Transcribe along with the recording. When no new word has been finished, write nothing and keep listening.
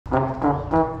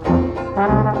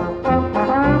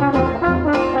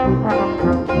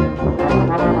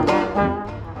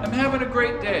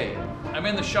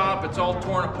It's all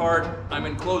torn apart. I'm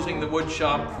enclosing the wood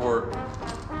shop for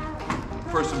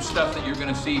some stuff that you're going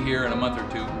to see here in a month or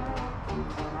two.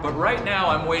 But right now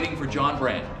I'm waiting for John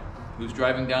Brand, who's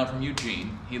driving down from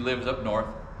Eugene. He lives up north.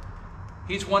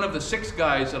 He's one of the 6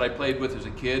 guys that I played with as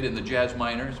a kid in the Jazz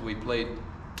Minors. We played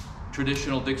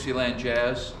traditional Dixieland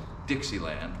jazz,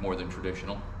 Dixieland more than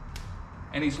traditional.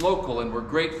 And he's local, and we're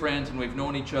great friends, and we've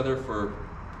known each other for,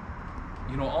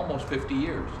 you know, almost 50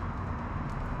 years.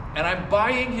 And I'm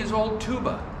buying his old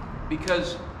tuba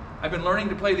because I've been learning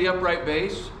to play the upright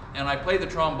bass, and I play the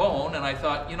trombone, and I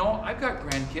thought, you know, I've got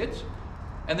grandkids,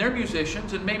 and they're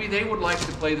musicians, and maybe they would like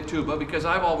to play the tuba because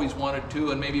I've always wanted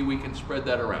to, and maybe we can spread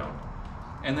that around.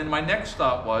 And then my next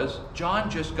thought was, John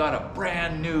just got a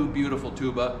brand new, beautiful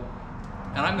tuba,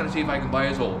 and I'm gonna see if I can buy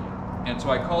his old one. And so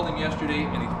I called him yesterday,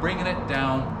 and he's bringing it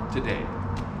down today.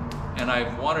 And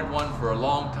I've wanted one for a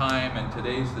long time, and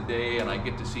today's the day, and I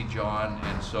get to see John.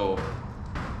 And so,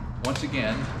 once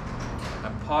again,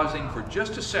 I'm pausing for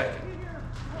just a second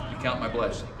to count my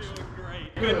blessings.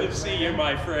 Good to see you,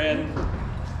 my friend.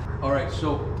 All right,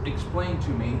 so explain to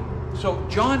me. So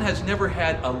John has never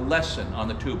had a lesson on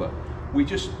the tuba.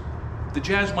 The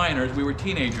Jazz Minors, we were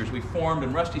teenagers, we formed,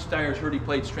 and Rusty Stiers heard he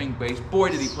played string bass. Boy,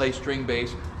 did he play string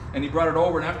bass. And he brought it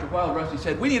over, and after a while, Rusty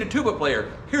said, "We need a tuba player.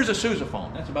 Here's a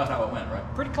sousaphone." That's about how it went, right?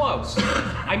 Pretty close.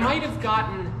 I might have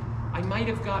gotten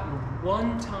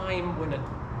one time when a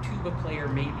tuba player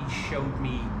maybe showed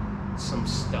me some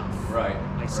stuff. Right.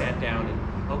 I sat down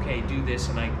and, okay, do this,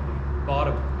 and I bought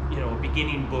a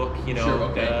beginning book, Sure,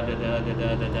 okay.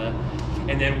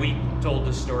 And then we told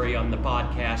the story on the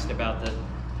podcast about the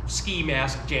ski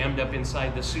mask jammed up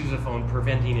inside the sousaphone,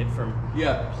 preventing it from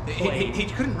playing. He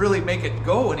couldn't really make it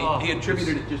go, and he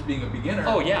attributed it just being a beginner.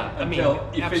 Oh yeah, until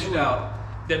he fished out.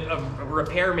 That a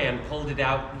repairman pulled it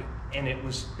out, and it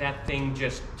was that thing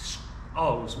just, it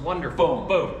was wonderful.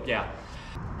 Boom, yeah.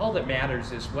 All that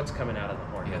matters is what's coming out of the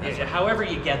horn. Yeah, however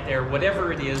you get there,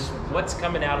 whatever it is, what's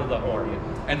coming out of the horn.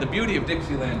 And the beauty of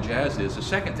Dixieland jazz is, the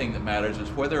second thing that matters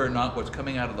is whether or not what's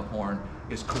coming out of the horn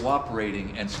is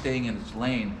cooperating and staying in its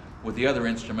lane with the other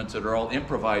instruments that are all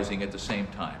improvising at the same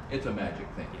time. It's a magic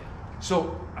thing. Yeah.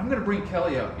 So I'm going to bring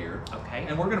Kelly out here. Okay.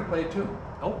 And we're going to play a tune.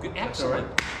 Oh, good. Excellent. All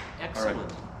right. Excellent. All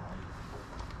right.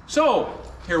 So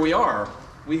here we are.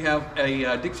 We have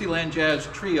a Dixieland jazz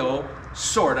trio,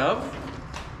 sort of,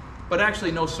 but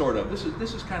actually no sort of.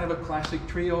 This is kind of a classic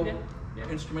trio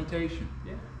instrumentation.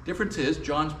 Yeah. Difference is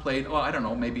John's played, I don't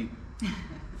know, maybe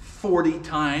 40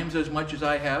 times as much as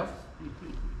I have.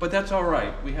 But that's all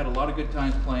right. We had a lot of good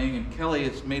times playing, and Kelly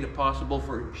has made it possible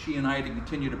for she and I to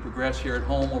continue to progress here at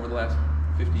home over the last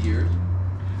 50 years.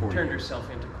 Turned herself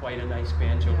into quite a nice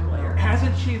banjo player.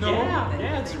 Hasn't she, though?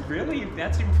 Yeah,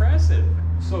 that's impressive.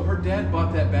 So her dad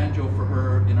bought that banjo for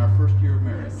her in our first year of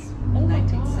marriage. Yes. Oh my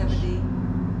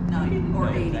 1979 or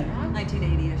know 80, that.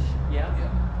 1980-ish.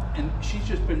 Yeah. And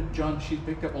she's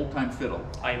picked up old-time fiddle.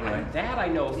 That I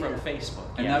know from Facebook.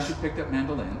 And now she's picked up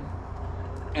mandolin.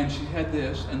 And she had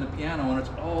this and the piano, and it's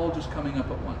all just coming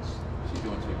up at once. She's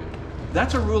doing so good.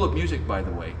 That's a rule of music, by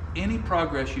the way. Any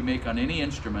progress you make on any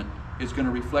instrument is going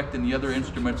to reflect in the other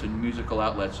instruments and musical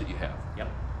outlets that you have. Yep.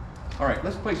 All right,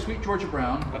 let's play Sweet Georgia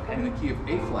Brown in the key of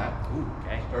A flat. Ooh,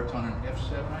 okay. Starts on an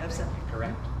F7. I think. F7.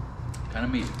 Correct. Kind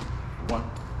of meaty. 1,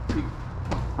 2.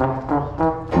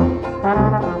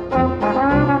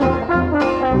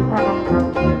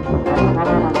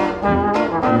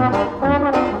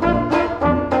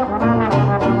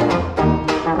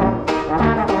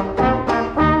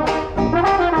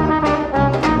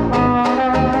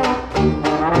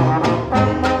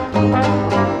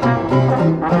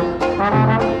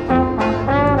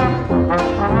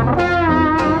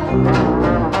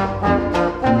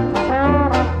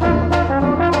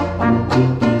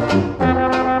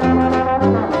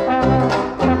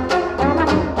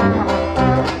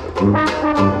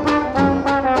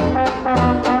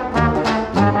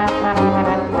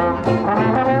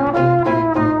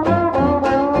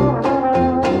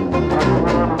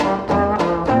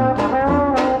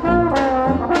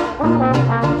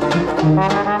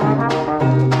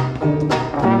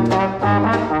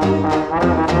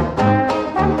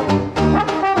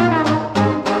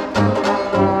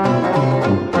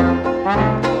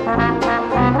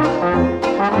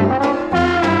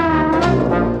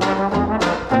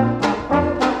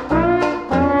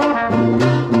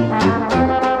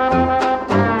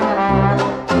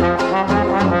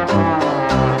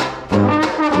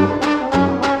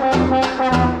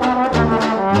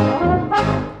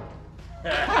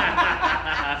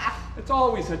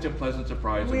 Such a pleasant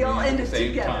surprise. We all at the ended same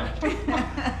together.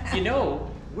 time. You know,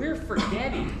 we're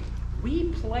forgetting we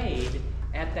played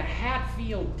at the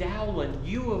Hatfield Dowland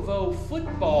U of O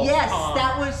football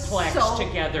that was complex so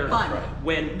together fun.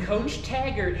 when Coach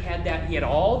Taggart had that. He had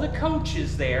all the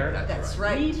coaches there. That's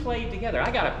right. We played together.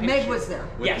 I got a picture. Meg was there.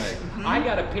 Yes, Meg. I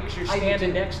got a picture I did standing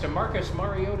too. next to Marcus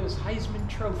Mariota's Heisman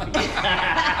Trophy.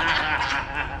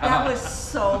 That was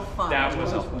so fun. That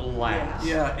was a blast.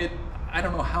 Yeah, I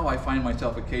don't know how I find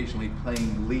myself occasionally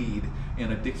playing lead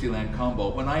in a Dixieland combo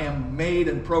when I am made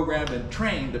and programmed and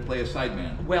trained to play a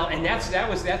sideman. Well, and that's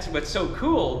what's so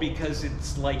cool, because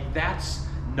it's like that's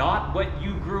not what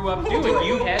you grew up doing.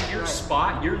 You had your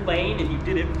spot, your lane, and you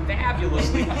did it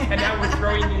fabulously. And now we're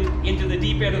throwing you into the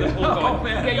deep end of the pool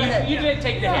going, yeah, you did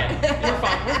take the head. You're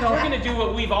fine. We're going to do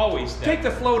what we've always done. Take the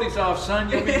floaties off, son.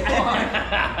 You'll be fine.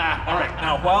 All right,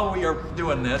 now while we are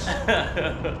doing this,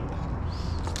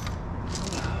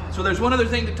 so there's one other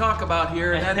thing to talk about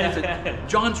here, and that is that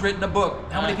John's written a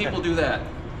book. How many people do that?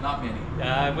 Not many.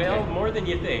 Well, more than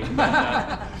you think.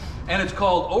 And it's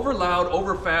called Over Loud,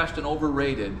 Over Fast, and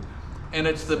Overrated. And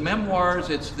it's the memoirs,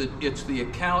 it's the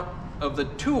account of the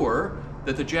tour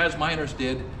that the Jazz Miners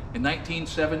did in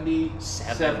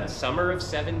 1977. Summer of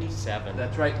 77.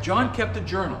 That's right. John kept a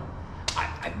journal.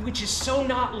 Which is so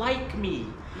not like me.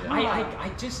 Yeah.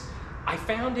 I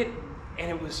found it, and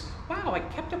it was, wow, I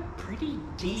kept a pretty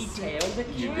detailed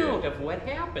account of what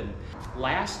happened.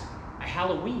 Last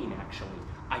Halloween, actually,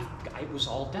 it was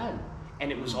all done.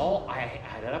 And it was all, I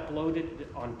had it uploaded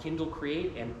on Kindle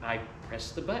Create, and I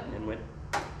pressed the button and went,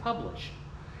 publish.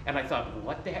 And I thought,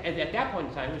 what the heck? And at that point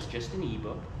in time, it was just an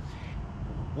ebook.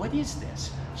 What is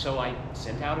this? So I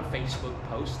sent out a Facebook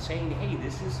post saying, hey,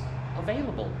 this is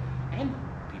available. And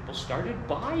people started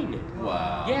buying it.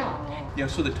 Wow. Yeah. Yeah,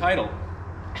 so the title,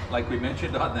 like we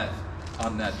mentioned on that,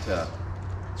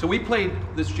 so we played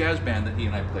this jazz band that he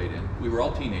and I played in. We were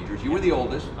all teenagers. You were the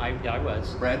oldest. I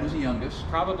was. Brad was the youngest.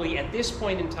 Probably at this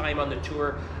point in time on the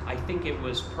tour, I think it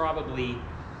was probably,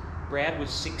 Brad was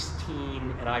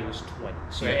 16 and I was 20.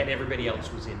 So, and everybody else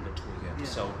was in between. Yeah.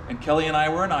 So, and Kelly and I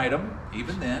were an item,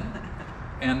 even then.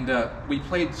 And we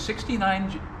played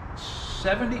 69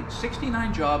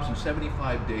 jobs in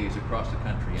 75 days across the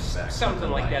country and back. Something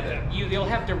like that. You'll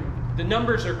have to, the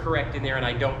numbers are correct in there and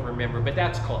I don't remember, but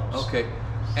that's close. Okay.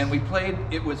 And we played,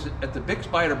 it was at the Bix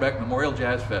Beiderbecke Memorial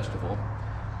Jazz Festival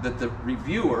that the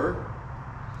reviewer,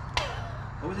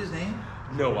 what was his name?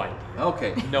 No idea.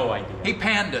 Okay. No idea. He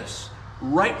panned us,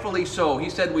 rightfully so. He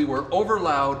said we were over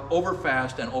loud, over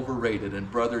fast, and overrated,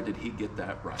 and brother, did he get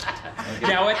that right.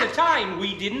 Okay. Now at the time,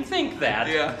 we didn't think that.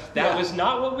 Yeah. That was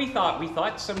not what we thought. We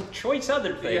thought some choice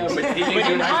other things. Yeah, but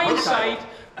in hindsight,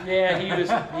 yeah,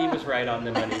 he was right on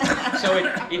the money. So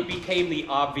it became the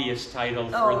obvious title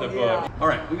for the book. All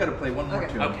right, we got to play one more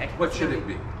tune. Okay. What should it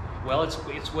be? Well, it's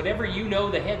whatever you know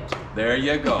the head to. There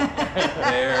you go.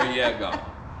 There you go.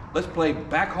 Let's play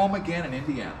Back Home Again in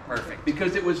Indiana. Perfect.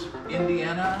 Because it was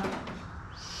Indiana.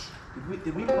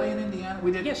 Did we play in Indiana?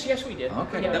 We did. Yes, we did.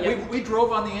 Okay. Yeah. We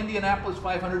drove on the Indianapolis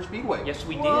 500 Speedway. Yes,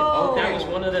 we did. Whoa. That was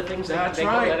one of the things that they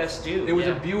let us do. It was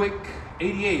a Buick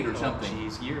 88 or something.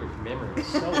 Jeez, your memory is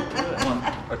so good. One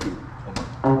or two.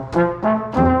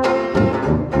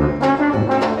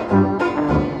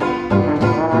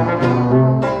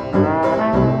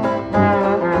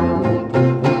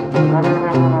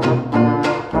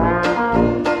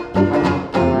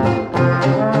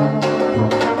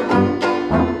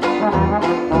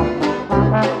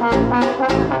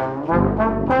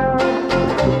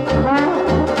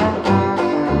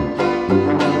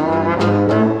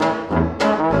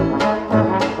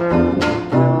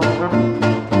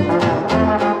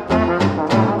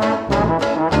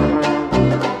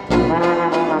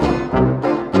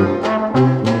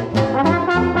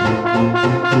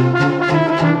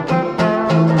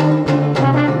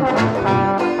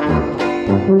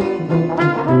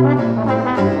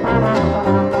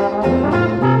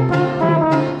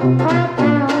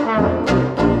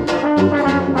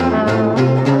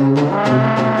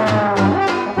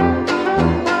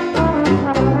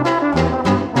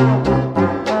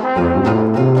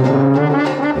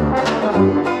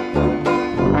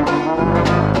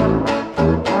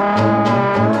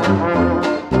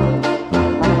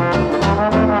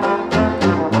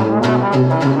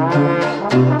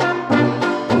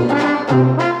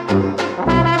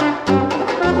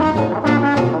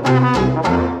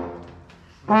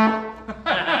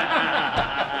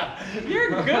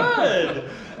 You're good.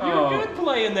 You're good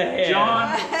playing the hand.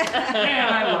 John,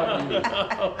 man, I love you.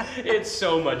 It's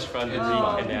so much fun to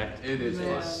reconnect. It is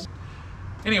fun.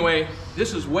 Anyway,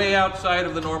 this is way outside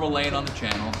of the normal lane on the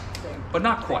channel, but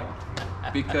not quite.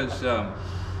 Because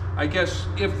I guess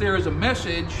if there is a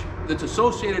message that's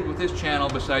associated with this channel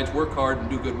besides work hard and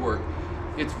do good work,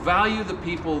 It's value the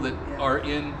people that are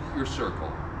in your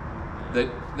circle,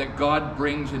 that God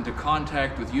brings into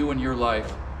contact with you in your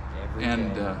life, Every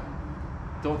and day.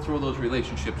 don't throw those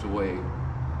relationships away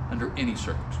under any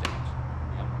circumstance.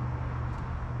 Yep.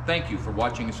 Thank you for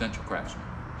watching Essential Craftsman.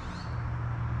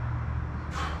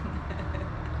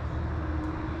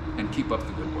 And keep up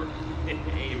the good work.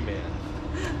 Amen.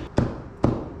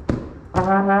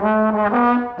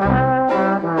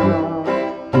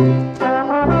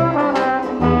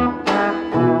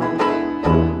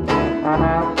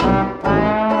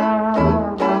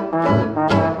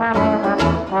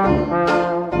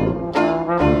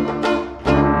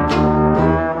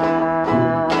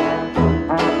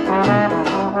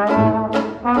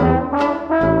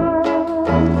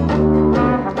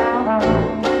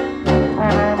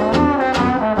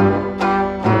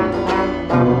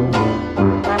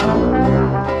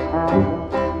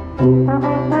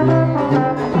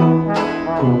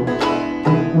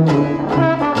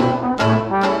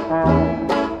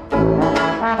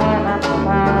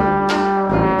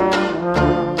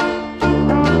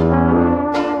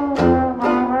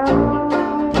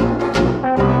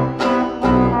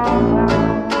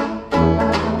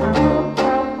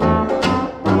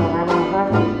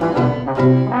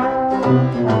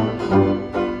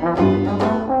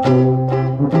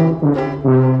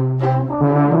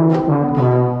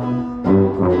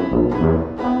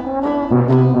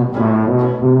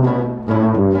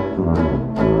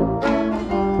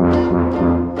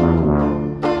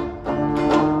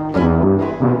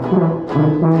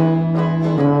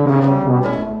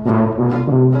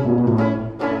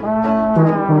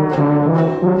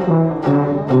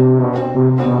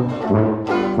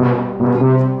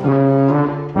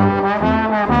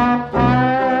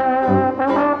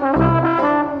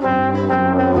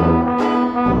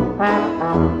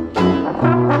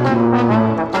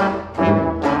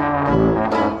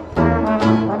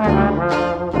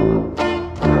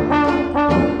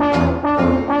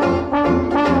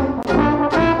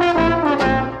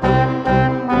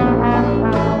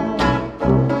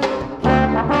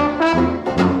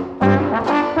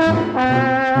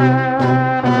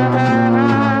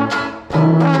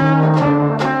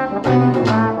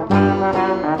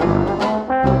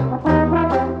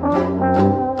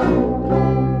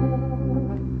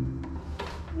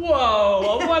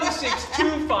 Whoa, a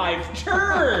 1625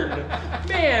 turn!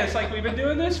 Man, it's like we've been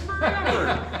doing this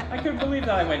forever. I couldn't believe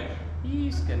that. I went,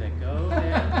 he's gonna go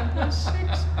down to the 6.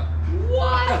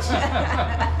 What?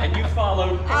 And you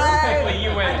followed perfectly.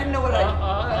 You went, I didn't know what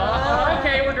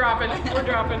okay, we're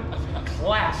dropping.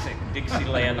 Classic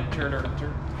Dixieland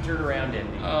turnaround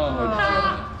ending.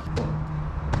 Oh,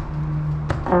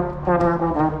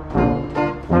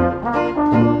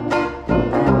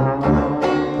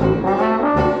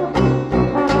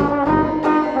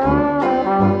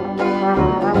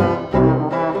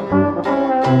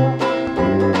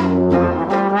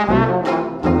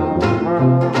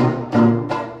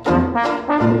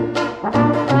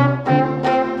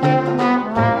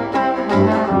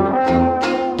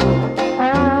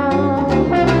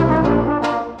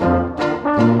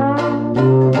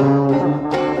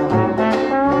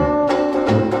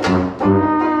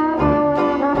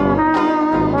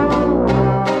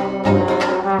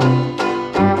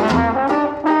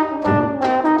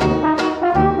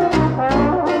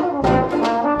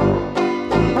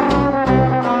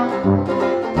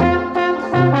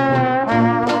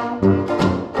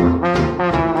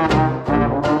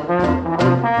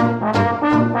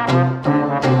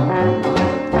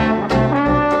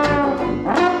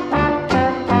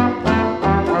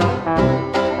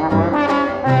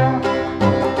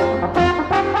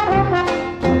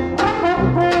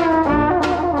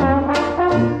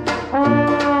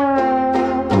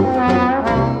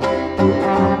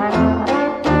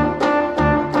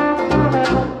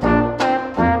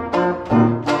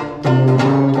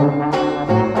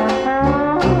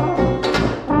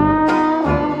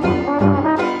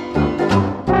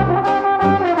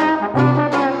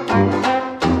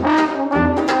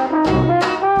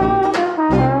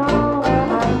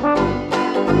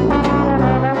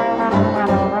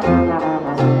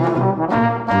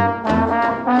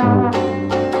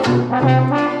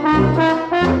 Thank you.